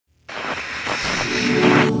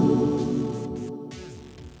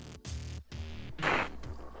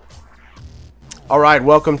Alright,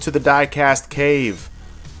 welcome to the Diecast Cave.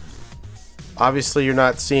 Obviously you're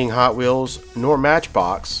not seeing Hot Wheels, nor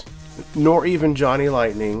Matchbox, nor even Johnny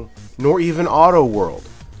Lightning, nor even Auto World.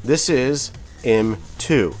 This is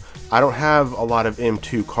M2. I don't have a lot of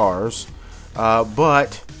M2 cars,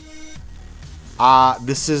 but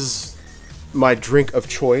this is my drink of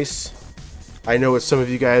choice. I know what some of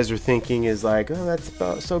you guys are thinking is like, oh, that's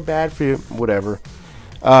about so bad for you. Whatever.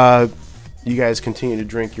 You guys continue to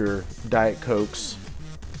drink your Diet Cokes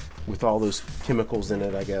with all those chemicals in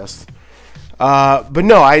it, I guess. But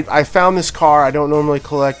no, I found this car. I don't normally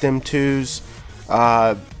collect M2s.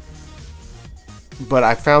 But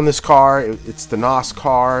I found this car. It's the NOS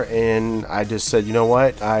car. And I just said, you know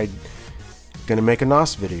what? I'm going to make a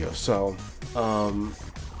NOS video. So I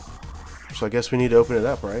guess we need to open it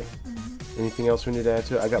up, right? Mm-hmm. Anything else we need to add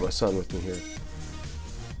to it? I got my son with me here.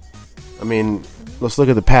 I mean, let's look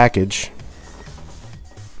at the package.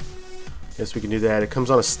 Guess we can do that. It comes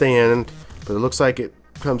on a stand, but it looks like it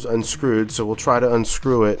comes unscrewed, so we'll try to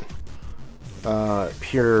unscrew it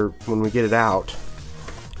here when we get it out.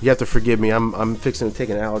 You have to forgive me. I'm fixing to take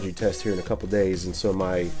an allergy test here in a couple days, and so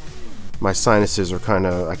my sinuses are kind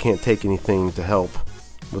of, I can't take anything to help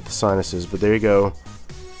with the sinuses. But there you go,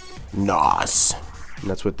 NOS. And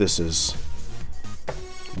that's what this is.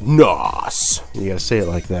 NOS. You gotta say it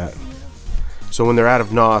like that. So when they're out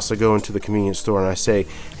of NOS, I go into the convenience store and I say,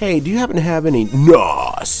 hey, do you happen to have any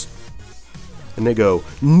NOS? And they go,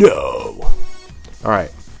 no.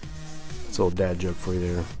 Alright. That's a little dad joke for you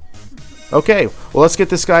there. Okay, well, let's get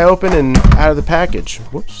this guy open and out of the package.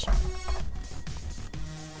 Whoops.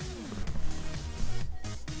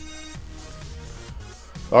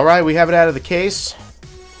 Alright, we have it out of the case.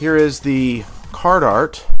 Here is the card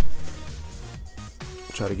art.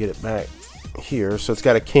 Try to get it back here. So it's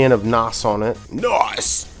got a can of NOS on it.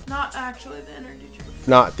 NOS! Not actually the energy drink.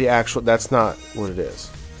 Not the actual, that's not what it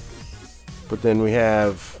is. But then we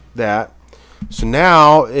have that. So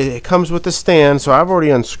now it comes with the stand. So I've already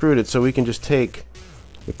unscrewed it, so we can just take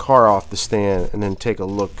the car off the stand and then take a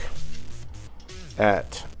look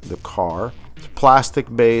at the car. It's a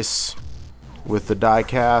plastic base with the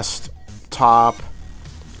die-cast top.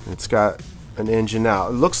 It's got an engine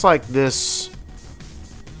out. It looks like this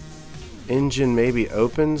engine maybe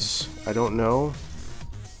opens. I don't know.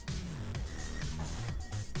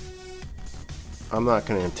 I'm not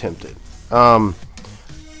going to attempt it.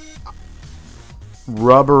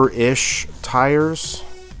 Rubber-ish tires.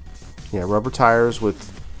 Yeah, rubber tires with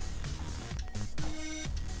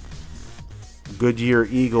Goodyear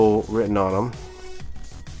Eagle written on them.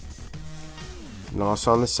 NOS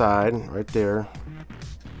on the side, right there.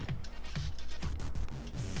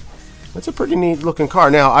 That's a pretty neat looking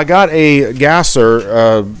car. Now, I got a gasser,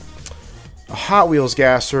 a Hot Wheels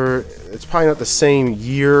gasser. It's probably not the same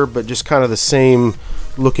year, but just kind of the same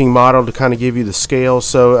looking model to kind of give you the scale.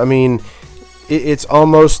 So, I mean, it's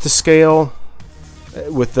almost to scale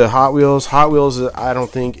with the Hot Wheels. Hot Wheels, I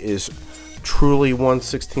don't think, is truly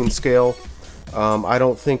 1/16 scale. I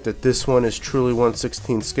don't think that this one is truly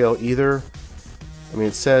 1/16 scale either. I mean,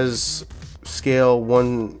 it says scale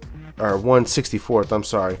 1/64. I'm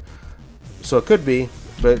sorry. So it could be,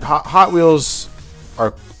 but Hot Wheels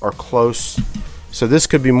are close. So this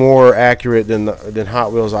could be more accurate than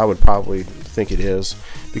Hot Wheels. I would probably think it is,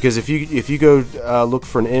 because if you go look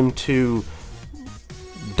for an M2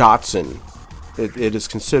 Datsun, it is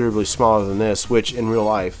considerably smaller than this, which in real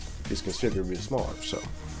life is considerably smaller. So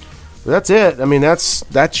but that's it. I mean,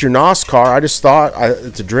 that's your NOS car. I just thought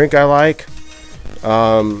it's a drink I like.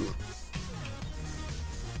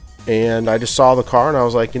 And I just saw the car and I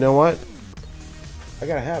was like, you know what? I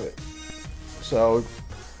gotta have it. So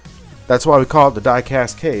that's why we call it the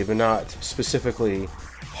Diecast Cave and not specifically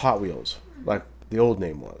Hot Wheels like the old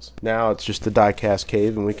name was. Now it's just the Diecast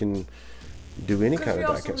Cave, and we can do any kind of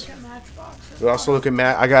diecast. We also look at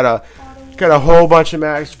I got a whole bunch of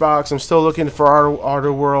Matchbox. I'm still looking for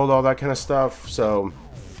Auto World, all that kind of stuff. So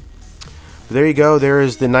there you go. There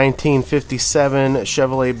is the 1957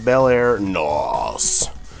 Chevrolet Belair NOS.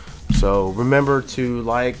 So remember to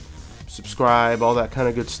like, subscribe, all that kind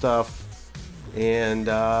of good stuff. And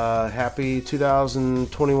happy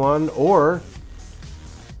 2021 or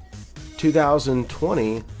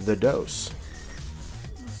 2020, the dose.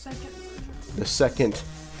 The second.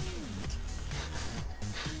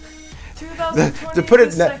 To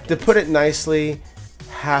put it nicely,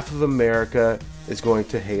 half of America is going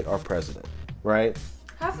to hate our president, right?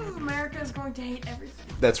 Half of America is going to hate everything.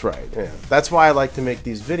 That's right. Yeah. That's why I like to make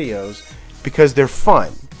these videos, because they're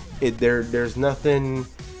fun. There's nothing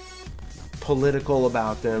political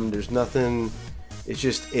about them. There's nothing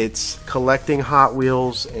It's collecting Hot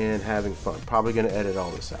Wheels and having fun. Probably going to edit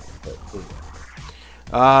all this out. But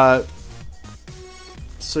anyway.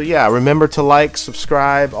 So yeah, remember to like,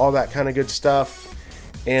 subscribe, all that kind of good stuff.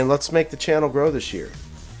 And let's make the channel grow this year.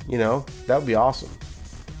 You know, that would be awesome.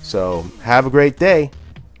 So have a great day.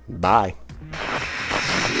 Bye.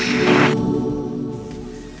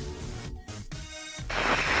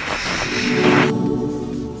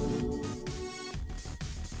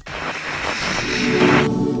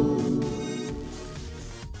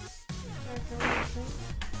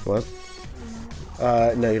 What?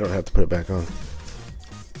 No, you don't have to put it back on.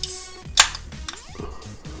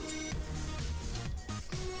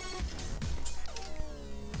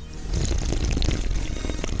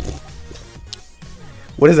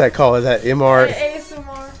 What is that called? Is that MR?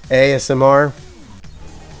 ASMR. ASMR?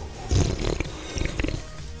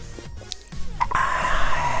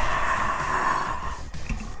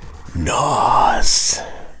 Nice.